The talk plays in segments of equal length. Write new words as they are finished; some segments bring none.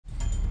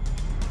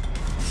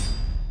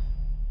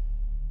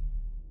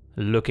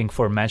Looking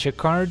for magic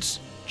cards?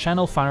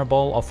 Channel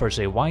Fireball offers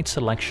a wide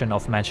selection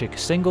of magic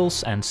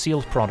singles and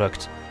sealed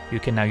product. You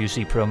can now use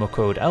the promo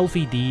code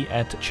LVD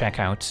at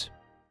checkout.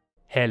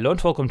 Hello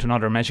and welcome to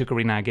another Magic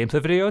Arena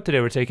gameplay video.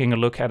 Today we're taking a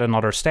look at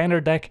another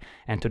standard deck,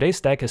 and today's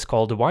deck is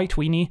called White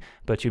Weenie,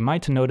 but you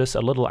might notice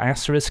a little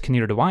asterisk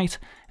near the white,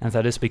 and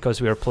that is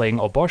because we are playing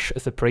Obosh,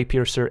 the Prey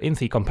Piercer, in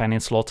the companion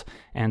slot,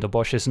 and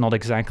Obosh is not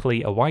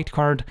exactly a white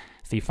card,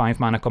 the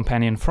 5-mana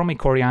companion from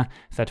Ikoria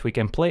that we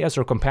can play as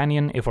our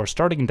companion if our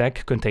starting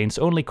deck contains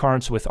only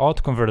cards with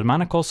odd converted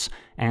mana costs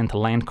and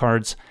land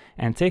cards.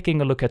 And taking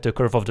a look at the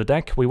curve of the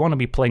deck, we want to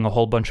be playing a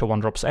whole bunch of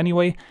 1-drops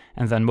anyway,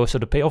 and then most of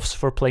the payoffs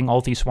for playing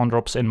all these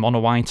 1-drops in mono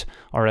white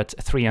are at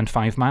 3 and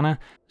 5 mana,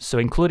 so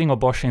including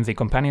Obosh in the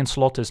companion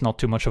slot is not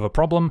too much of a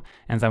problem.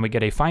 And then we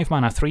get a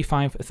 5-mana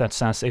 3/5 that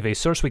says if a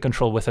source we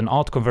control with an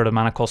odd converted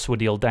mana cost would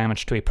deal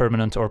damage to a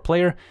permanent or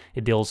player,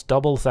 it deals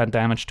double that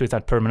damage to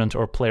that permanent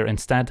or player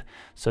instead,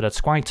 so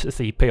that's quite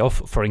the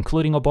payoff for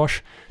including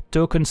Obosh.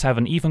 Tokens have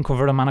an even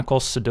converted mana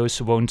cost, so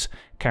those won't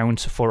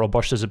count for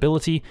Obosh's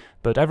ability,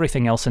 but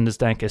everything else in this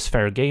deck is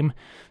fair game.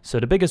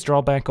 So the biggest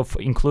drawback of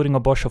including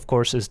Obosh, of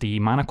course, is the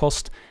mana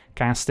cost.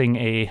 Casting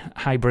a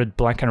hybrid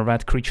black and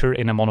red creature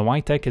in a mono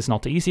white deck is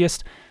not the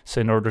easiest,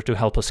 so in order to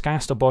help us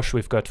cast Obosh,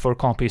 we've got 4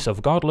 copies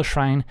of Godless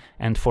Shrine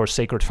and 4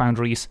 Sacred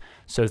Foundries.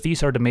 So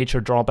these are the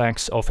major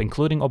drawbacks of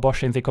including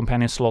Obosh in the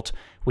companion slot.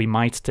 We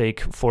might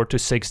take 4 to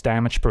 6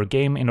 damage per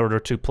game in order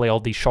to play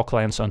all these shock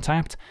lands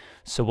untapped,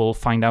 so we'll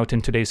find out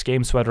in today's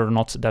games whether or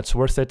not that's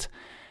worth it.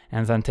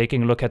 And then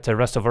taking a look at the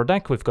rest of our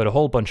deck, we've got a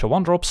whole bunch of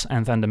 1-drops,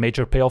 and then the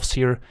major payoffs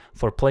here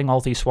for playing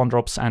all these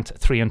 1-drops at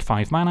 3 and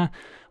 5 mana.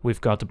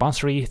 We've got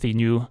Basri, the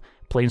new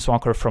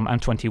Planeswalker from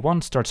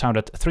M21, starts out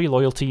at 3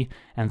 loyalty,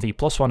 and the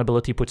 +1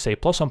 ability puts a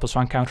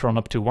 +1/+1 counter on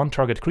up to 1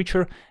 target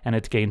creature, and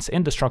it gains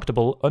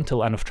indestructible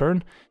until end of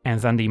turn. And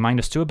then the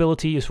 -2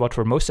 ability is what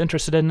we're most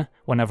interested in.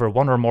 Whenever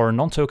 1 or more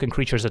non-token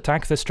creatures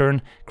attack this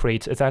turn,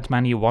 create that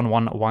many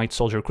 1/1 white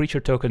soldier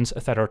creature tokens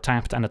that are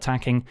tapped and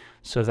attacking,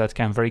 so that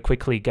can very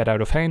quickly get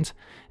out of hand.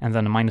 And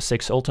then the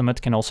 -6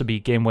 ultimate can also be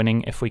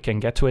game-winning if we can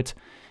get to it.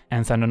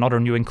 And then another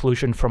new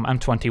inclusion from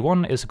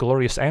M21 is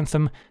Glorious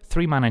Anthem,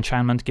 3-mana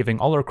enchantment giving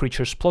all our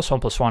creatures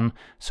 +1/+1,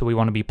 so we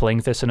want to be playing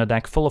this in a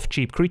deck full of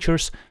cheap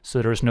creatures,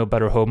 so there's no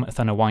better home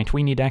than a White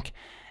Weenie deck.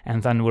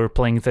 And then we're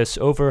playing this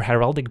over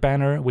Heraldic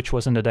Banner, which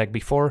was in the deck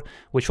before,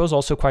 which was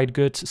also quite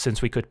good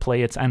since we could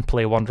play it and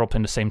play 1-drop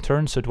in the same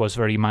turn, so it was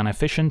very mana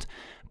efficient.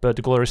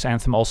 But Glorious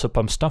Anthem also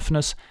pumps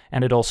toughness,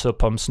 and it also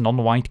pumps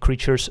non-white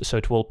creatures, so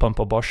it will pump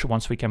Obosh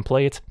once we can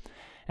play it.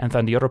 And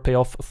then the other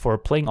payoff for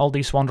playing all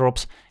these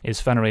 1-drops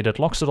is Venerated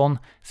Loxodon,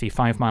 the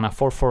 5-mana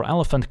 4/4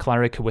 Elephant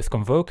Cleric with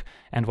Convoke,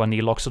 and when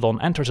the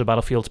Loxodon enters a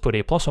battlefield, put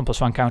a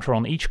 +1/+1 counter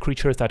on each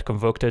creature that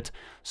convoked it.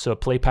 So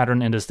play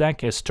pattern in this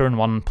deck is turn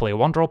 1 play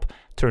 1-drop,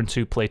 turn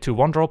 2 play 2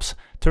 1-drops,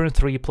 turn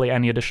 3 play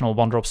any additional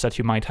 1-drops that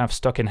you might have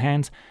stuck in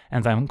hand,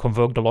 and then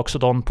convoke the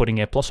Loxodon,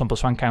 putting a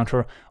 +1/+1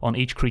 counter on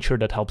each creature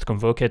that helped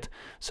convoke it,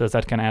 so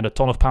that can add a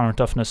ton of power and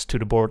toughness to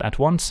the board at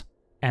once.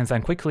 And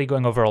then quickly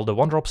going over all the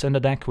 1-drops in the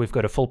deck, we've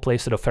got a full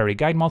playset of Fairy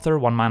Guidemother,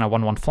 1-mana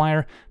 1/1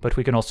 flyer, but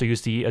we can also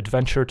use the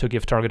Adventure to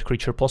give target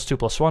creature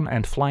 +2/+1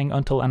 and flying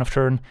until end of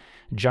turn.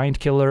 Giant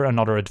Killer,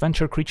 another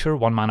adventure creature,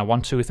 1-mana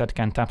 1/2 that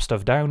can tap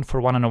stuff down for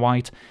 1 and a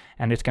white,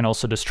 and it can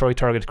also destroy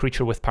target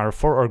creature with power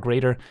 4 or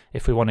greater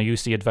if we want to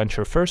use the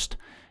Adventure first.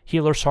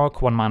 Healer's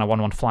Hawk, 1-mana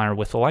 1/1 flyer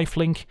with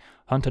lifelink.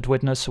 Hunted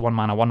Witness,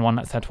 1-mana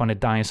 1/1 that when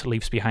it dies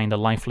leaves behind a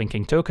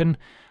lifelinking token.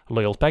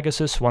 Loyal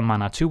Pegasus,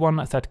 1-mana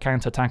 2/1 that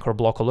can't attack or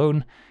block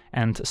alone.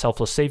 And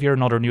Selfless Savior,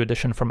 another new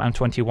addition from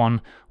M21,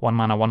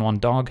 1-mana 1/1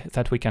 dog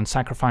that we can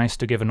sacrifice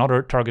to give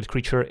another target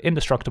creature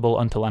indestructible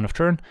until end of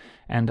turn.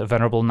 And a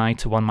Venerable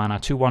Knight, 1-mana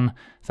 2/1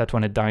 that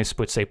when it dies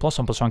puts a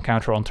 +1/+1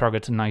 counter on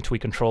target knight we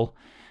control.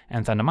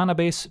 And then the mana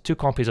base, 2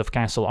 copies of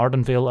Castle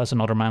Ardenvale as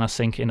another mana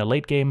sink in a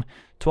late game,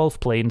 12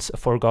 Plains,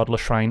 4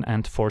 Godless Shrine,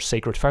 and 4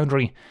 Sacred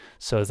Foundry.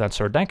 So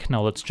that's our deck.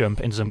 Now let's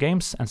jump into some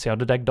games and see how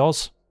the deck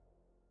does.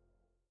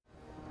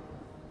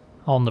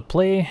 On the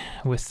play,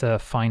 with a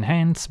fine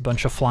hand,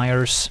 bunch of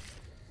flyers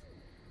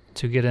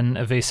to get in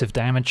evasive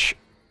damage.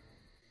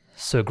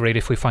 So great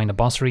if we find a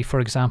Basri, for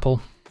example.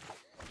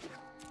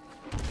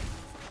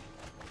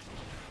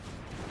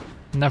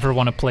 Never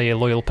want to play a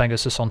Loyal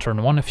Pegasus on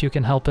turn 1 if you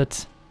can help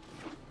it.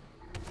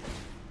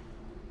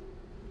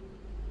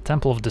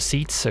 Temple of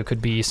Deceit, so it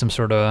could be some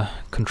sort of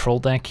control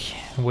deck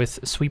with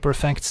sweeper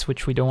effects,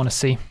 which we don't want to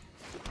see.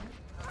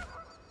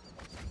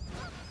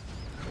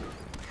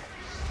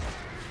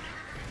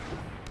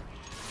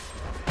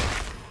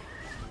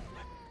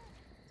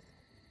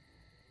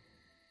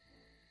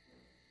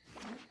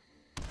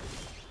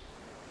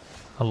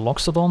 A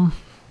Loxodon.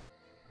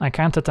 I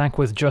can't attack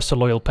with just a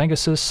Loyal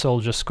Pegasus, so I'll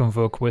just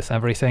convoke with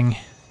everything.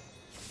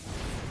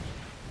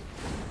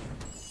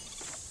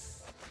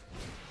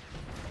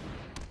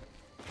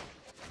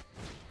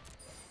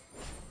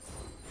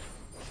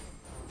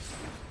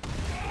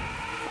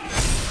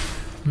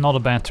 Not a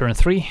bad turn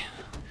 3,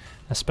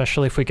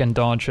 especially if we can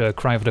dodge a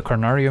Cry of the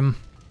Carnarium.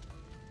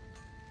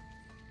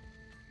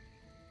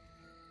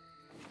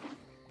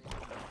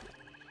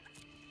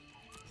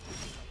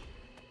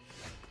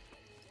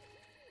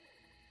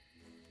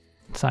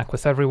 attack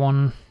with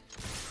everyone.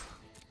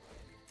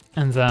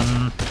 And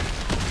then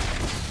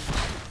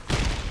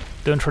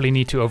don't really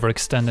need to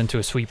overextend into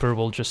a sweeper,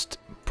 we'll just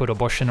put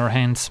Obosh in our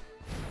hands.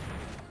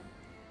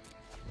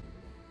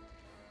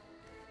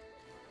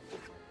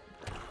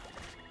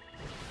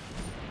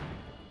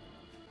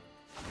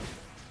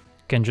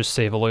 Can just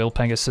save a loyal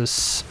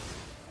Pegasus.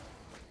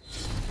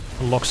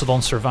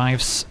 Loxodon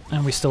survives,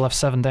 and we still have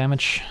 7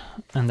 damage.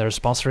 And there's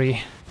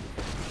Basri,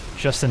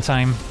 just in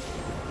time.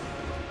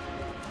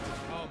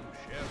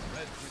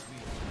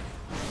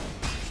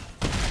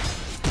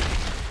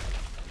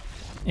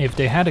 If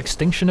they had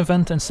Extinction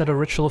Event instead of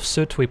Ritual of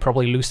Soot, we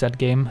probably lose that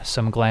game,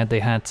 so I'm glad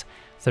they had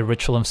the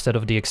Ritual instead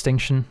of the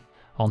Extinction.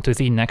 On to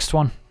the next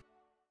one.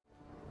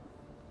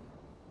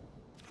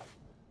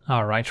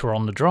 Alright, we're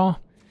on the draw.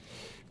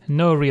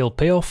 No real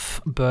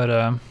payoff,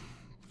 but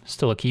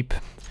still a keep.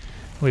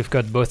 We've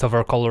got both of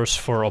our colors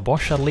for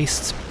Obosh at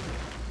least.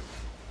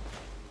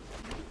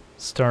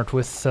 Start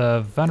with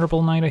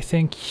Venerable Knight, I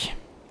think.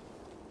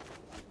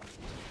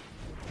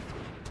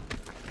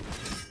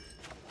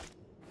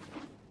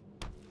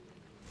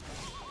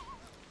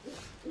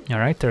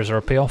 Alright, there's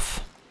our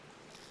payoff.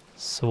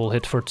 So we'll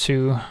hit for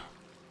 2.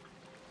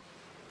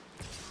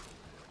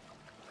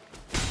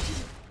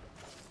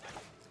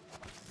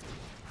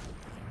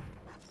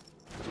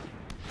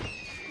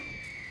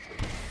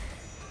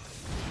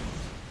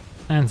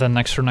 And then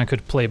next turn I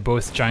could play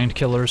both Giant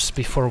Killers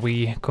before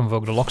we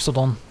convoke the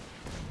Loxodon.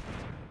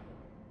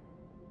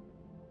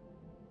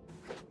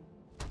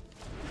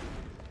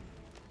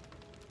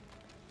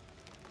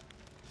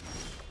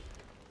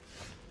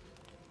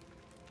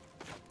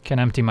 Can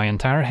empty my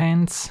entire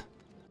hand.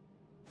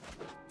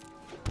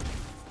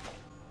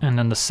 And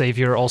then the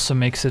Savior also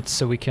makes it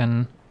so we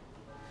can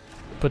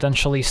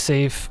potentially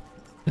save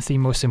the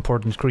most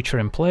important creature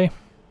in play.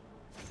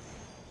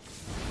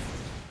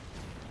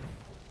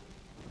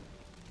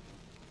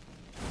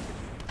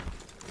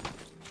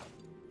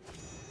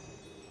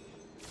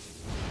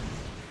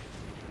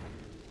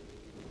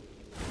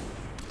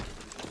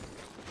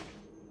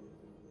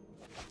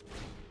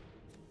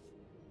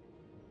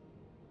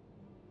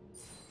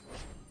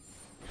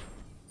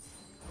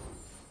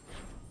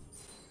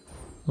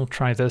 We'll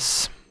try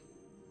this.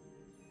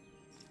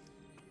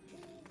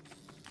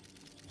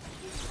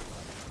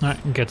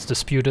 Alright, gets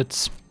disputed.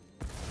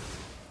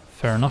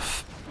 Fair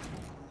enough.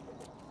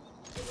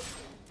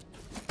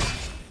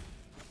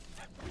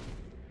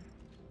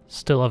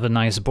 Still have a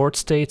nice board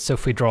state, so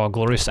if we draw a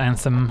Glorious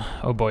Anthem...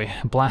 Oh boy,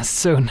 Blast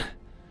Zone.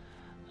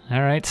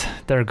 Alright,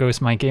 there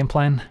goes my game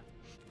plan.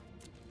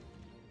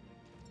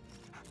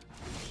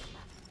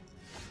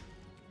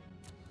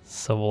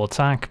 So we'll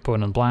attack,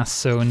 opponent blast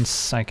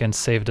zones, I can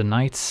save the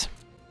knights.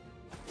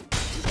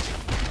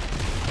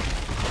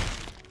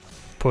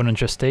 Opponent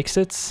just takes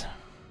it.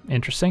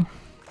 Interesting.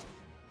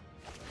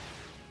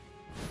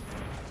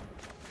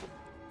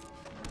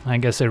 I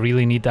guess I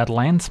really need that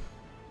land.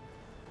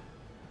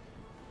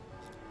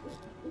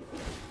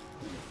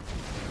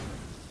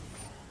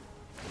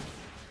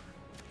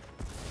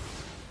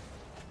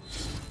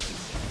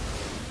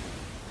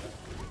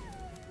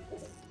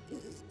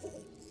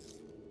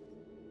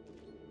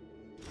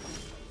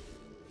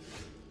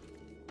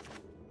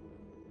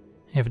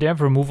 If they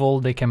have removal,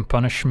 they can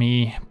punish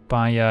me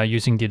by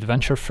using the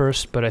adventure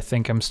first, but I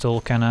think I'm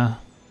still kinda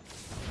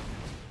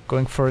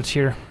going for it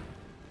here.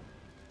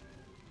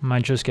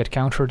 Might just get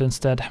countered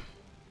instead.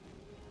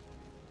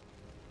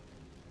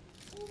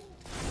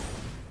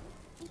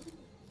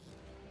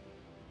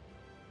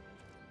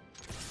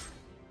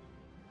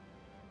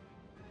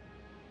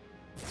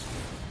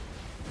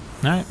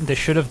 Alright, they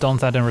should have done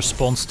that in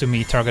response to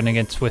me targeting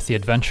it with the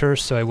adventure,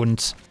 so I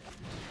wouldn't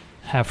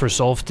have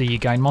resolved the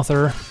Guide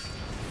Mother.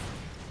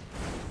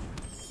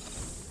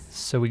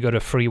 So we got a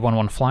free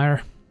 1/1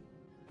 flyer.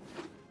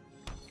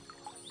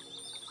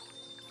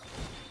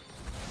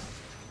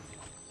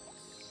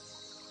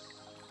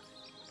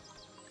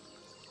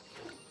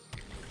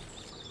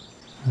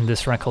 And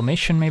this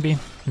Reclamation maybe?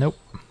 Nope.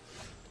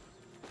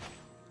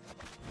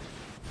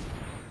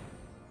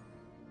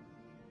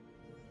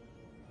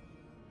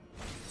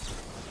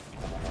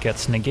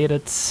 Gets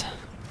negated.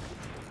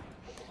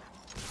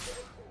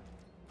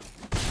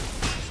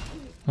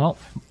 Well,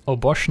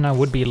 Obosh now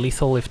would be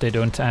lethal if they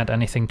don't add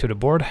anything to the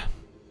board.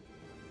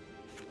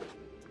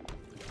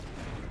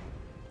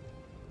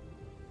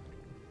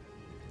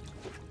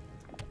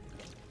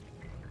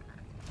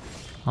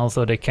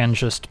 Although they can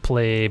just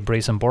play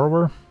Brazen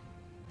Borrower.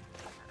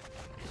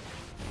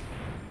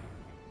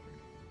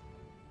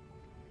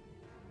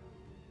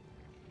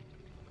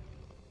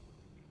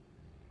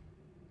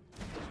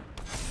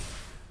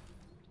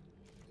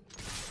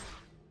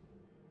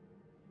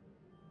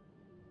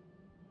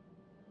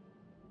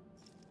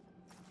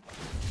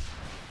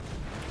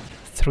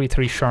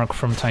 Three Shark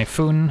from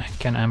Typhoon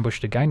can ambush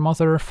the Guide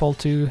Mother, fall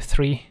to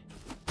 3.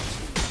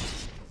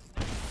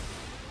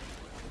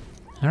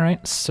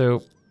 Alright,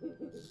 so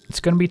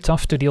it's gonna be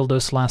tough to deal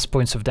those last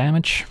points of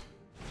damage.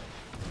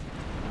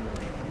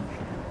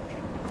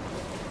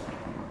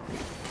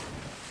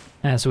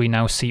 As we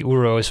now see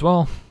Uro as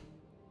well.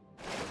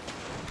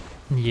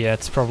 Yeah,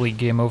 it's probably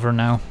game over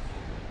now.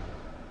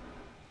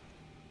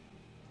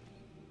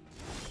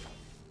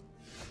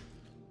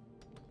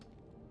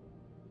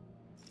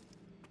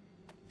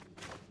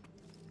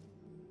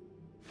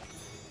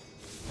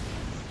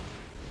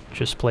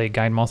 Just play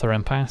Guide Mother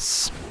and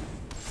pass.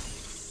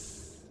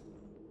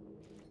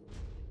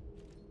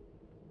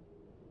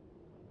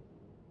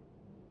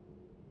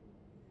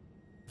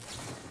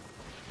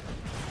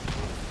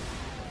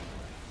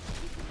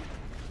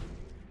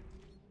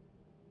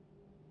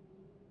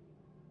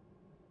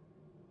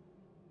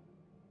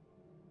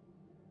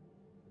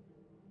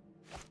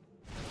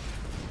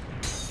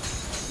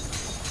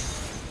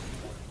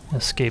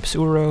 Escapes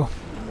Uro.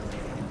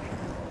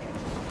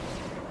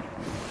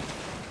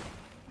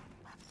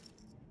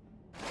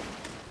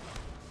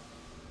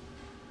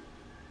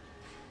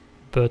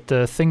 But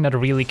the thing that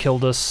really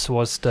killed us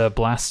was the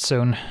blast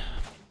zone.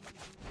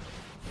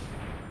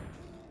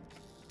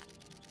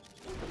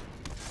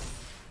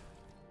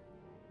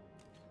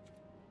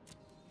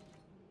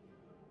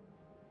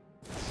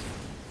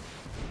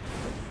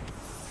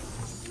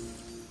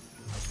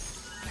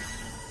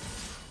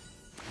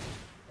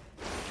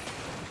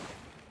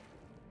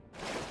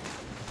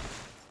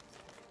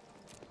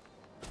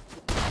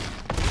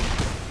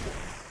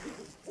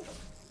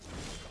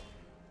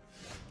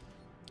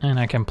 And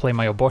I can play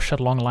my Obosh at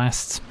long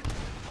last.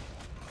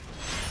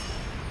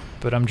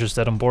 But I'm just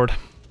dead on board.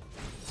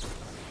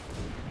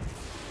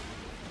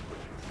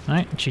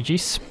 Alright,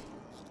 GG's.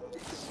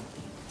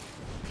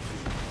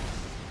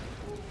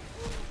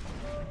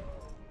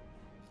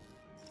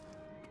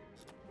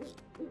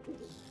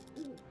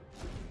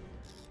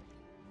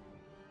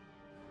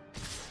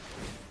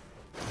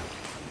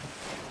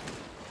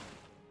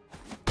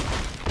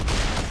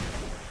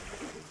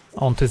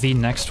 On to the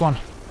next one.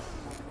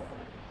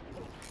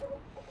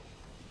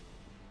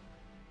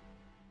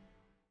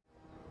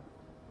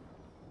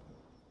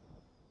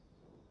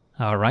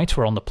 Alright,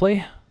 we're on the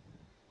play.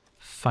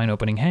 Fine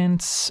opening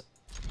hands.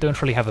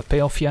 Don't really have a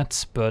payoff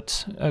yet,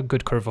 but a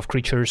good curve of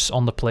creatures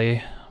on the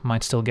play.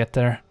 Might still get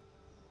there.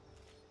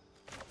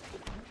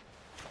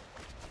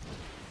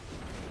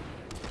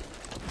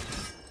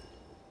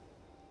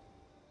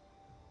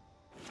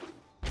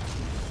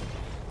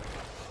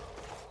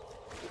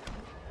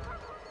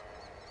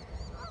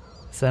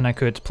 Then I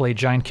could play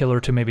Giant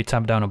Killer to maybe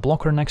tap down a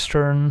blocker next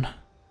turn.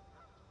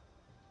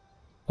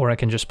 Or I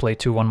can just play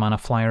 2 1-mana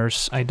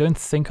flyers. I don't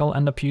think I'll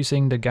end up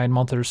using the Guide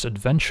Mother's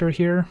Adventure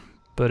here,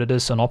 but it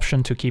is an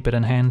option to keep it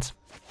in hand.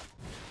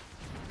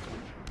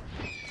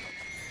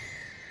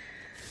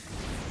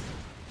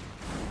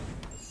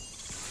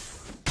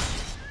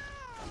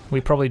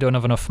 We probably don't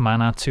have enough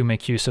mana to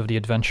make use of the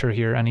Adventure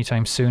here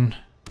anytime soon.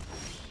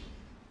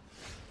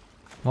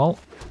 Well,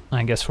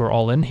 I guess we're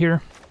all in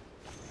here.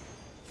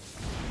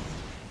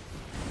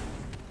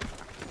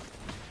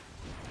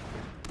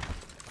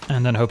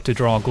 And then hope to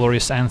draw a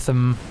Glorious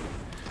Anthem.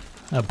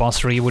 A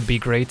Basri would be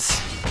great.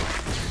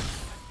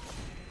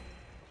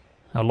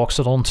 A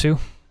Loxodon too.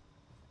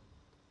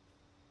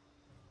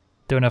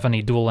 Don't have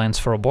any dual lands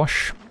for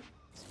Obosh.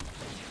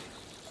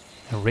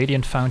 A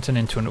Radiant Fountain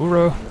into an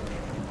Uro.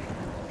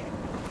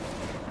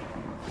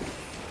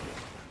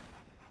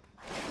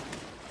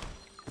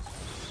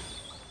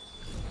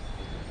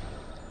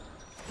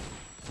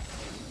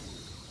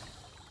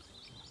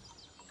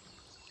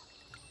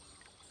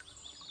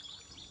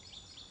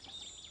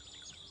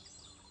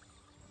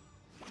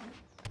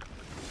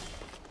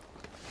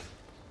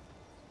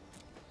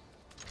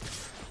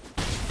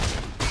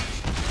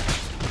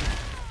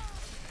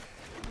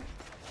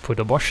 Put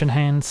Obosh in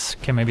hands,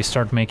 can maybe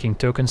start making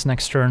tokens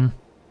next turn.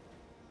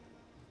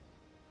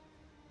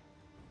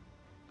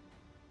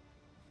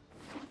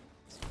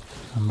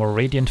 And more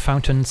Radiant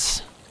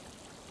Fountains.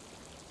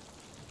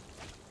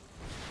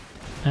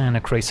 And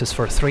a Crisis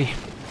for 3.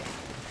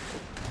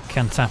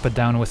 Can tap it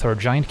down with our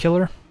Giant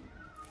Killer.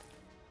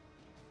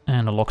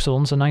 And a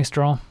Loxodon's a nice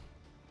draw.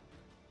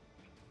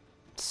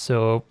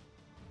 So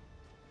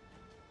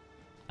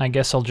I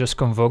guess I'll just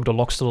convoke the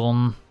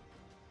Loxodon.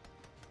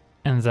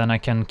 And then I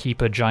can keep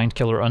a Giant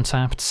Killer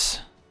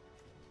untapped.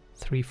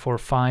 3, 4,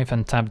 5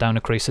 and tap down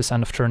a Crisis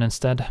end of turn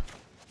instead.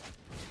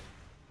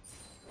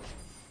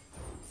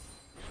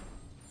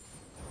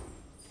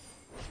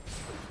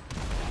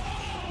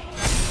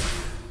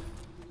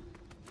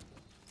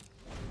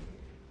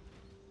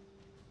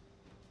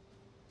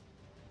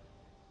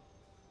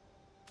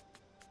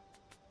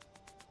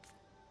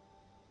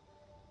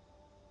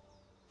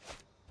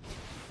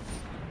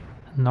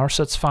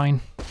 Narset's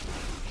fine.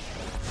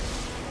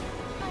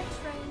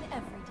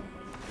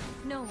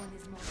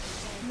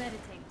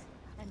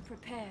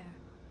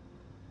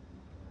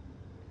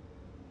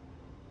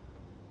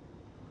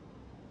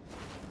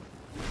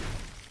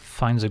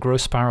 Finds a Growth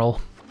Spiral.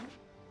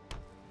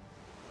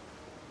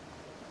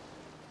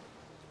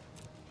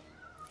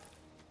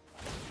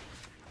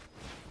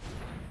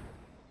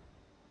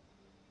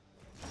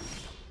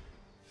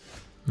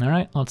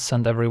 Alright, let's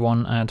send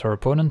everyone at our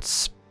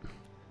opponents.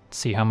 Let's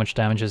see how much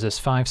damage is this.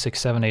 5, 6,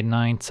 7, 8,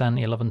 9, 10,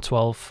 11,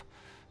 12.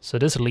 So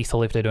it is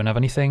lethal if they don't have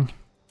anything.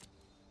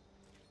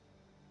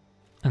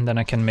 And then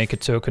I can make a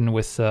token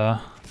with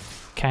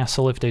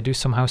Castle if they do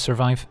somehow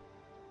survive.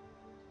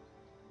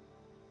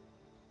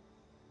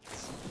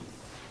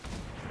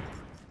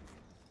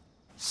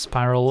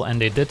 Spiral, and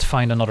they did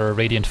find another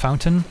Radiant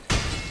Fountain.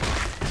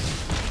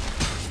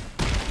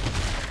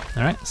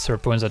 Alright,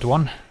 Serpo is at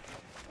 1.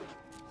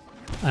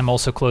 I'm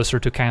also closer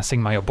to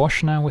casting my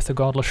Obosh now with the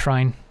Godless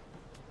Shrine.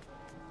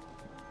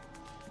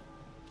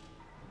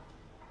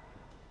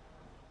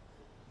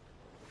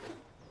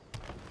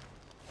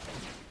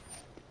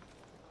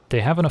 They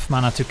have enough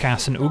mana to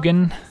cast an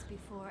Ugin,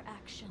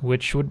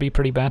 which would be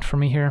pretty bad for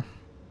me here.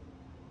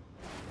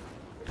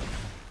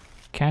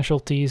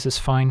 Casualties is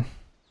fine.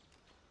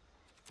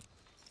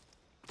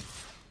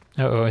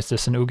 Uh-oh, is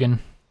this an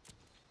Ugin?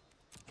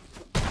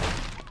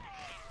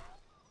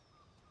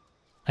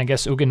 I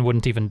guess Ugin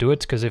wouldn't even do it,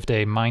 because if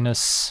they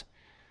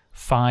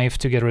 -5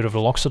 to get rid of the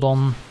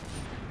Loxodon,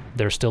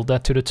 they're still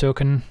dead to the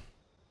token.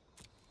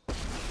 I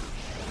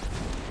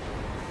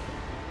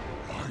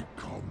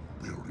come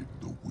bearing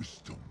the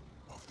wisdom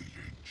of the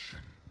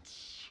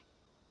ancients.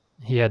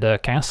 Yeah, the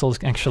castle is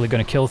actually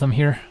going to kill them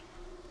here.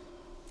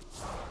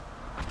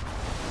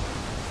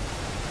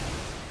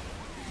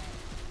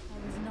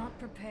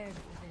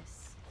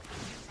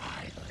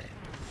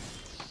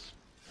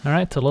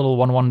 Alright, a little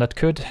 1-1 that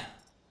could.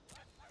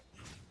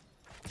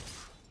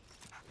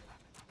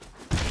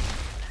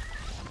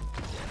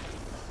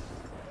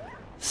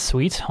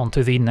 Sweet, on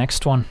to the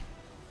next one.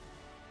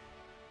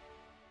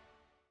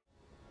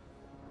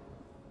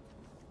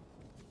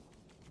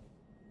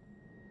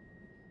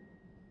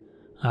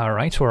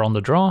 Alright, we're on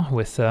the draw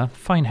with a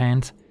fine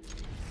hand.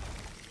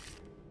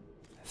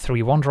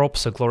 3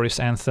 1-drops, a Glorious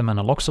Anthem and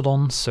a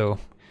Loxodon, so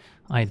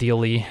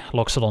ideally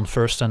Loxodon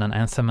first and then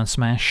Anthem and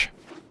Smash.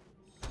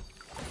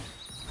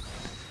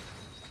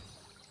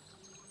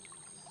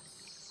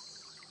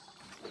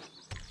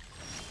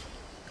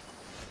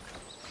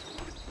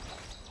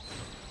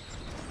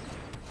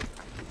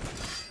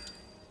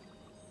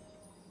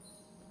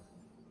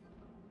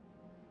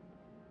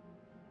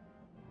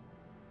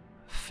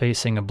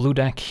 Facing a blue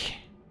deck.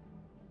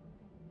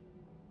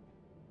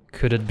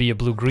 Could it be a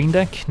blue-green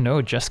deck?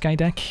 No, Jeskai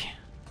deck.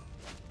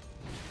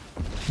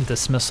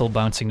 Dismissal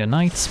bouncing the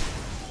Knight.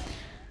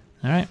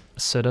 Alright,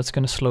 so that's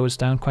gonna slow us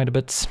down quite a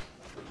bit.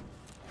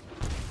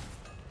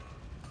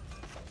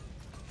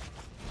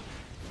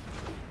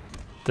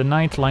 The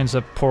Knight lines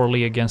up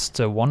poorly against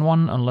a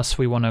 1-1 unless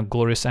we want a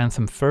Glorious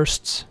Anthem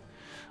first.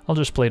 I'll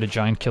just play the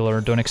Giant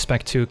Killer, don't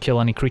expect to kill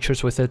any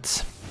creatures with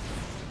it.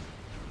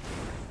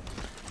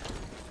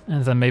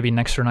 And then maybe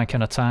next turn I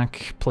can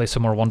attack, play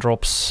some more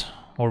 1-drops,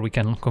 or we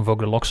can convoke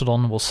the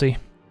Loxodon, we'll see.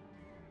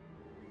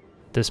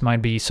 This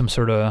might be some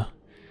sort of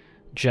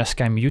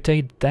Jeskai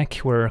Mutate deck,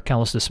 where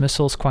Callous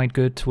Dismissal is quite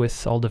good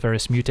with all the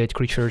various Mutate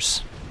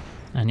creatures.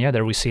 And yeah,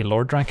 there we see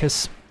Lord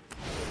Drakis.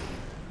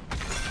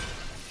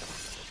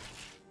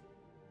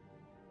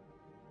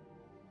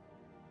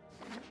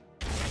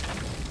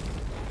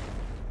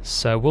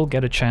 So we'll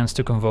get a chance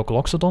to convoke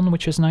Loxodon,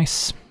 which is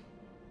nice.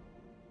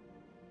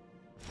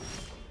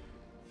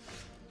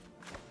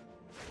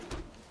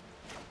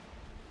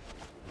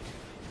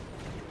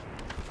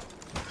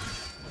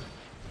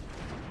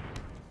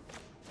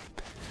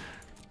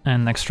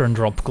 And next turn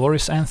drop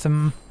Glorious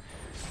Anthem,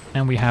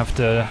 and we have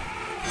the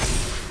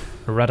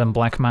red and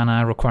black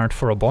mana required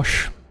for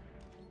Obosh.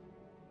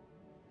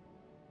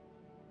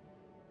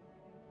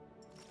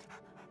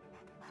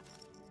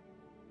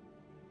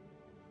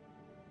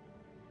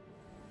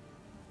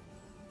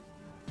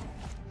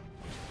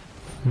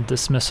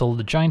 Dismissal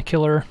the Giant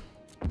Killer.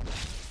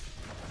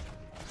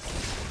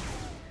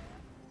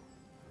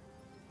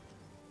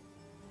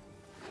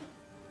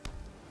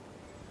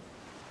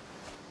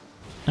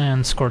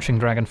 And Scorching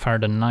Dragonfire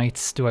the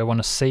Knight. Do I want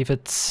to save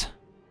it?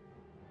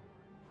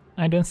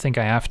 I don't think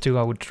I have to.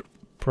 I would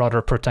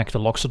rather protect the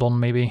Loxodon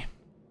maybe.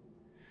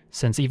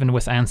 Since even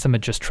with Anthem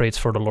it just trades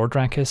for the Lord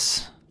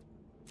Drakis.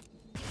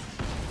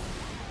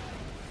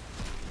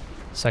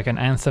 So I can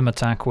Anthem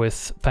attack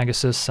with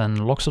Pegasus and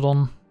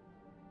Loxodon.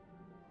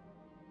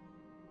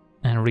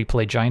 And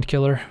replay Giant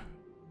Killer.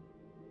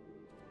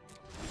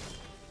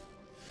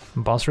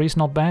 Basri's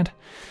not bad.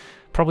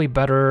 Probably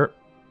better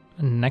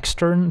next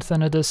turn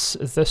than it is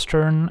this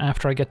turn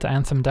after I get the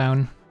Anthem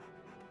down.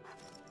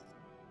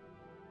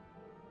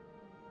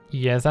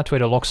 Yeah, that way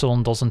the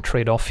Loxodon doesn't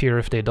trade off here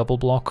if they double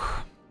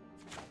block.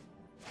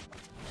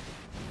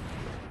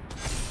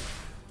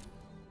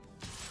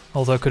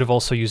 Although I could have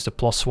also used the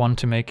 +1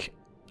 to make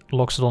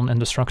Loxodon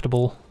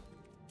indestructible.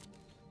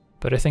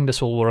 But I think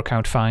this will work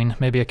out fine.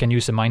 Maybe I can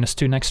use the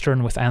 -2 next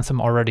turn with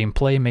Anthem already in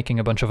play, making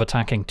a bunch of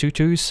attacking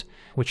 2/2s,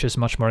 which is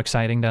much more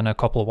exciting than a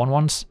couple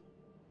 1/1s.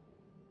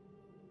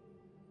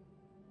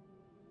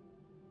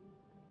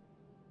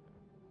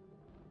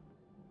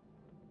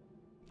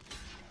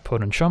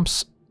 Opponent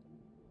jumps.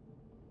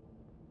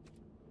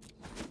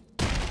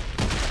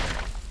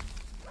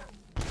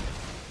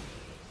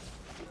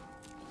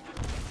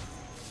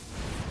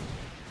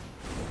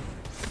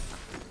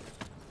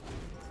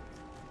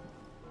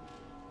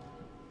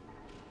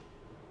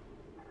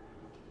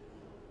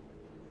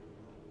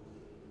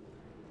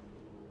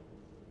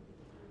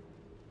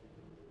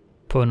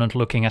 Opponent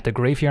looking at the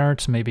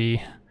graveyard,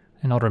 maybe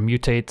another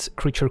mutate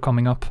creature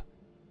coming up.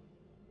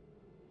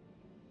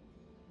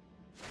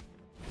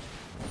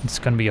 It's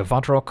gonna be a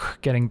Vadrok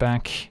getting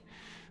back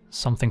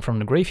something from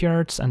the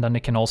graveyard, and then they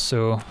can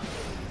also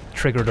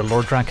trigger the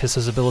Lord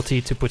Drakis' ability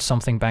to put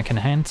something back in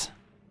hand.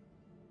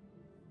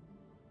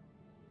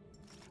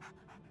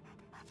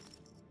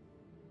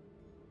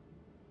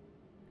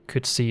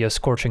 Could see a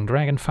Scorching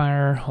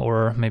Dragonfire,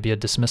 or maybe a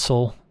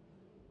Dismissal.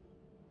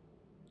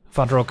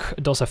 Vadrok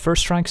does have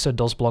first strike, so it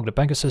does block the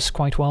Pegasus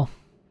quite well.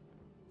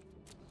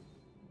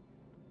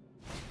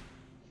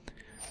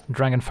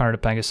 Dragonfire the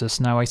Pegasus.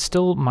 Now I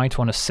still might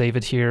want to save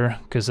it here,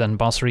 because then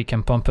Basri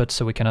can pump it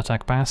so we can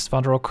attack past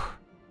Vadrok.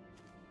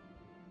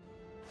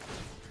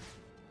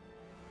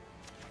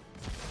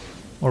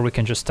 Or we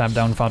can just tap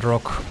down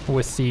Vadrok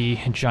with the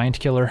Giant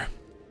Killer.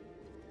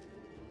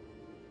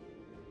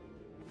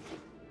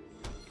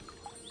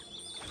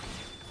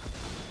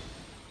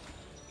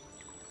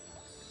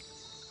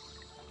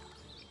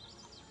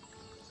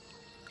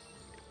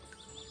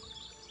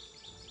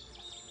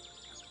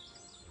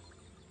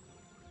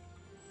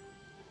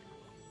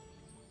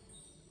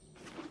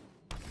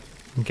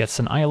 Gets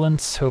an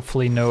island,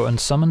 hopefully no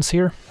unsummons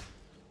here.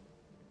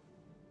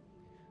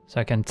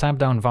 So I can tap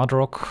down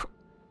Vadrok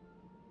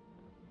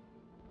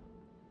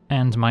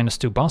and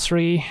 -2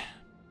 Basri,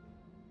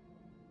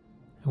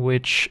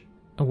 which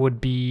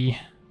would be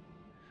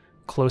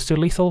close to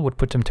lethal, would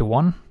put him to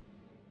 1.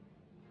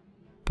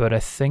 But I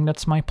think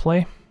that's my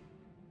play.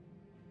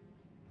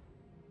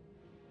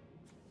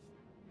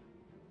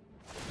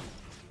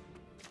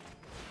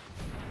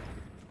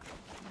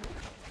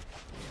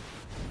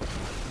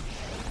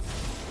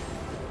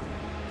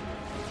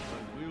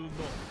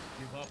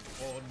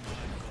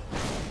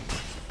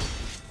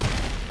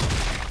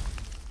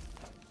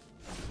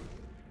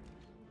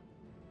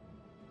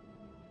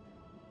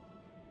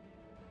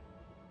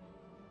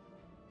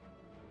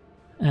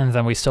 And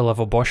then we still have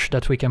Obosh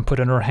that we can put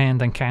in our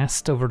hand and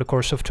cast over the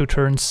course of 2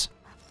 turns.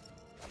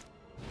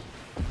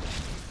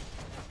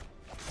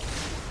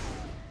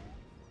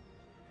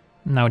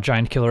 Now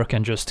Giant Killer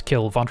can just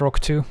kill Vadrok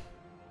too.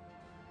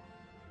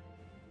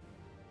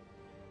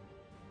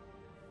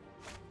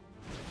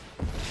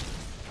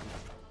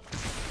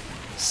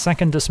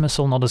 Second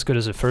Dismissal, not as good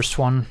as the first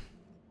one.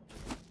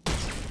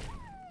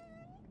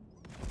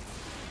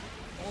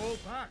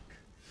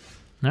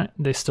 No,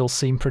 they still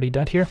seem pretty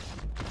dead here.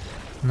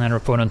 And then our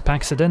opponent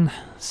packs it in,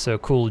 so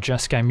cool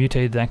Jeskai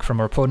mutate deck from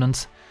our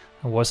opponent.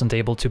 I wasn't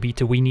able to beat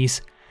the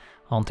Weenies.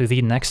 On to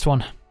the next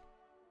one.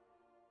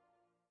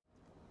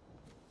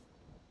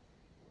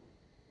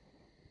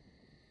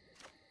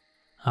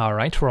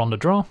 Alright, we're on the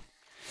draw.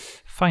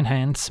 Fine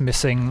hand,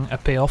 missing a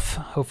payoff.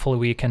 Hopefully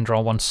we can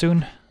draw one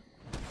soon.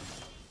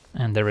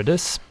 And there it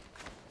is.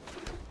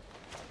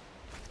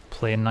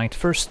 Play Knight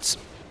first.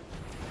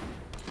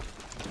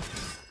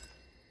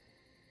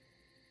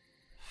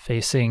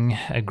 Facing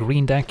a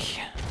green deck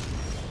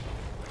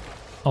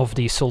of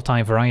the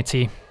Sultai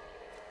variety.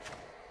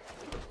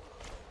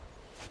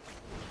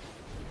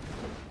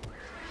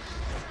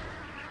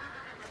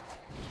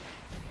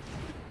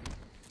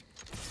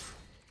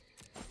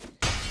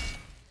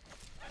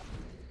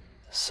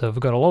 So we've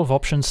got a lot of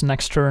options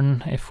next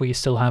turn if we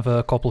still have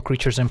a couple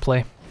creatures in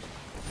play.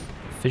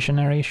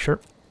 Visionary, sure.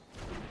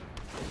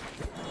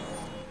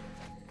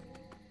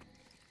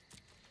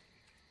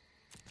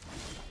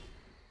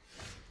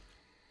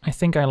 I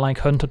think I like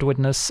Hunted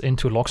Witness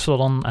into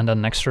Loxodon, and then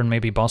next turn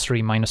maybe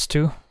Basri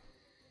 -2.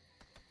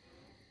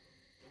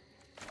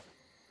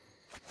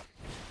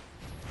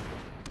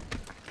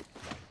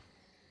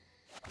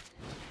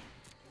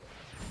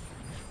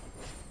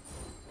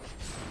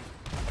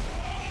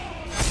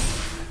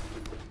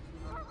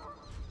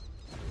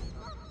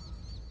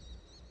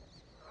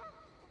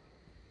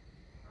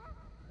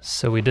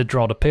 So we did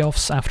draw the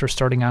payoffs after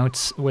starting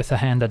out with a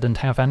hand that didn't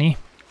have any.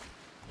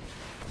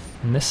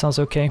 And this sounds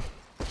okay.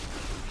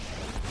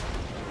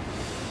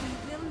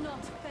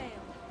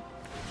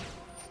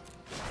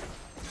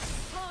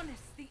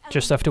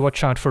 Just have to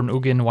watch out for an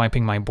Ugin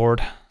wiping my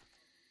board.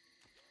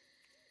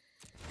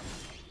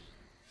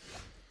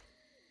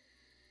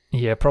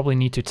 Yeah, probably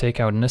need to take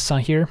out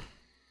Nissa here.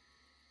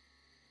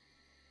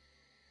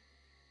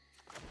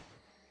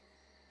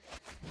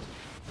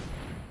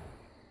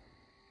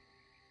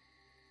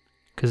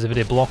 Because if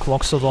they block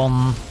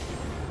Loxodon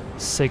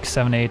 6,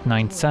 7, 8,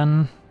 9,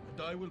 10,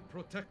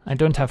 I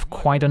don't have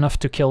quite enough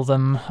to kill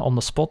them on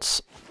the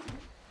spots.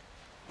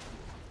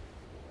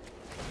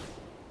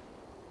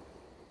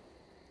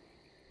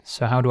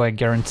 So how do I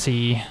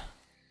guarantee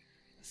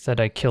that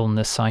I kill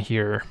Nissa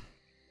here?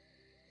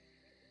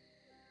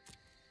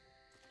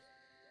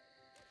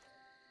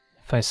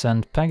 If I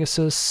send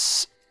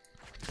Pegasus,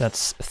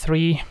 that's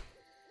 3.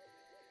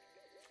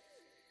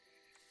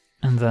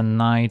 And then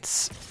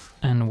Knights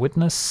and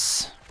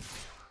Witness.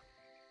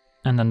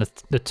 And then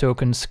the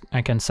tokens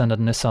I can send at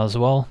Nissa as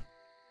well.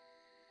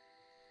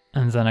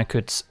 And then I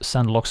could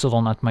send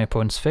Loxodon at my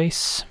opponent's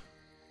face.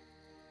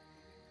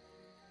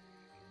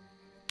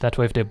 That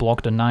way if they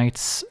block the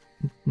Knights,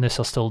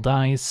 Nissa still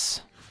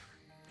dies.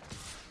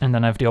 And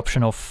then I have the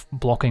option of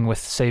blocking with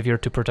Savior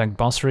to protect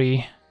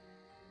Basri.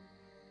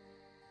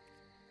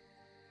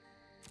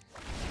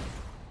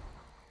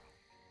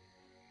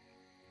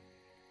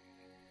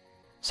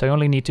 So I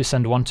only need to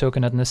send one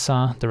token at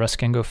Nissa, the rest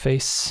can go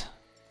face.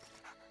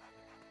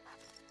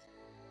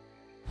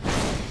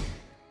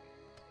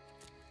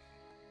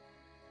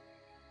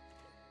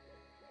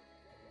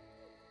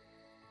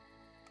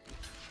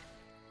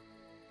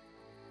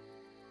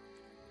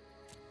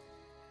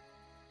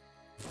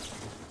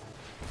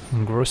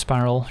 Growth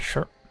Spiral,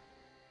 sure.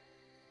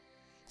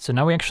 So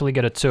now we actually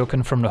get a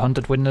token from the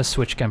Hunted Witness,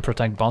 which can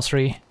protect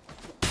Basri.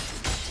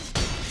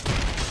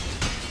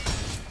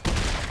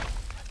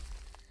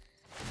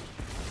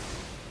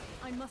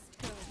 I must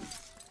go.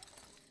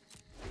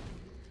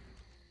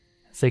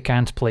 They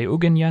can't play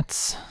Ugin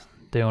yet.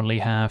 They only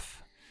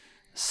have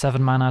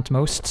 7 mana at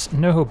most.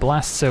 No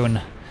Blast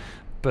Zone.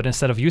 But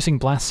instead of using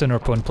Blast Zone, our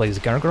opponent plays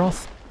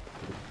Gargoth.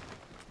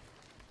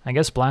 I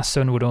guess Blast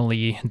Zone would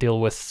only deal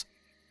with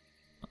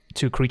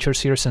 2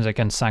 creatures here, since I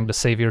can sack the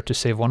Savior to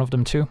save one of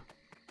them too.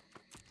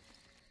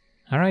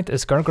 Alright,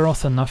 is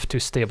Gargoth enough to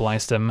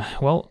stabilize them?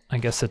 Well, I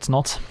guess it's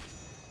not.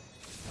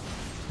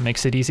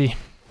 Makes it easy.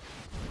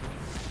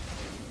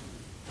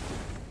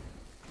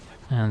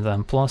 And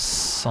then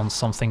plus on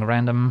something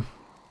random.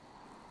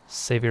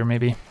 Savior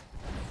maybe.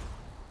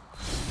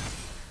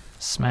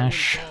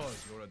 Smash.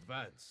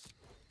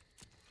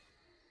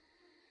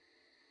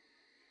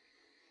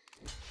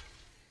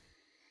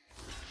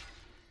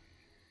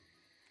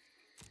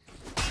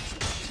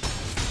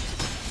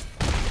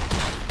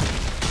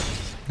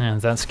 And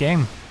that's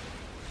game.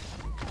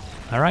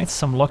 Alright,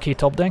 some lucky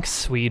top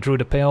decks. We drew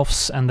the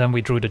payoffs, and then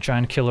we drew the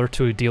Giant Killer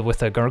to deal with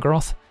the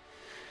Gargoth.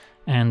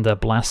 And the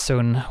Blast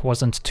Zone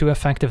wasn't too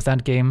effective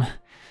that game.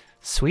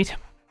 Sweet.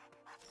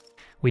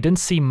 We didn't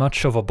see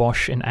much of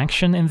Obosh in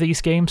action in these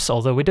games,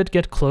 although we did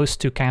get close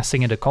to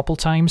casting it a couple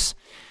times.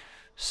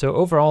 So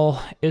overall,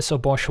 is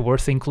Obosh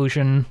worth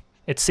inclusion?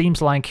 It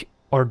seems like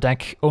our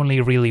deck only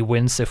really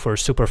wins if we're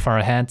super far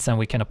ahead and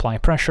we can apply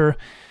pressure.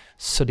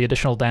 So the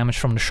additional damage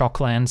from the shock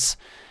lands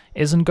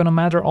isn't gonna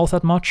matter all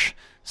that much,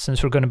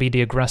 since we're gonna be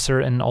the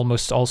aggressor in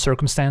almost all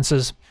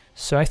circumstances.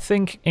 So I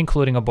think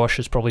including Obosh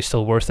is probably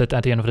still worth it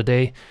at the end of the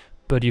day,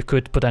 but you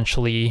could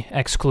potentially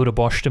exclude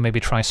Obosh to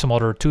maybe try some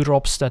other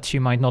 2-drops that you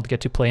might not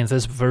get to play in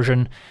this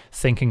version,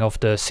 thinking of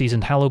the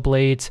Seasoned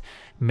Hallowblade,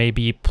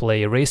 maybe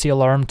play Raise the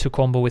Alarm to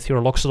combo with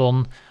your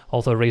Loxodon,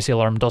 although Raise the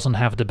Alarm doesn't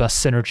have the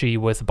best synergy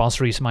with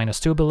Basri's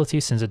 -2 ability,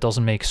 since it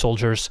doesn't make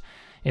soldiers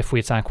if we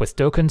attack with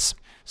tokens.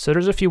 So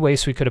there's a few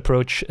ways we could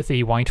approach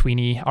the White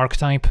Weenie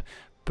archetype,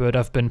 but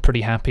I've been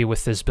pretty happy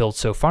with this build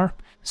so far.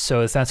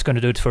 So that's going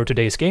to do it for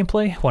today's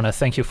gameplay. Want to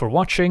thank you for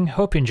watching,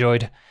 hope you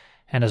enjoyed,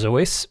 and as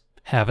always,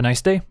 have a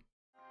nice day.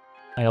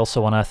 I also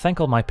want to thank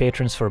all my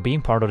patrons for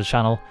being part of the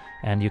channel,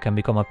 and you can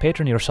become a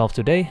patron yourself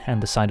today and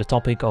decide the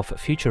topic of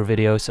future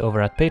videos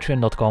over at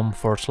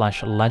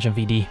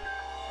patreon.com/LegenVD.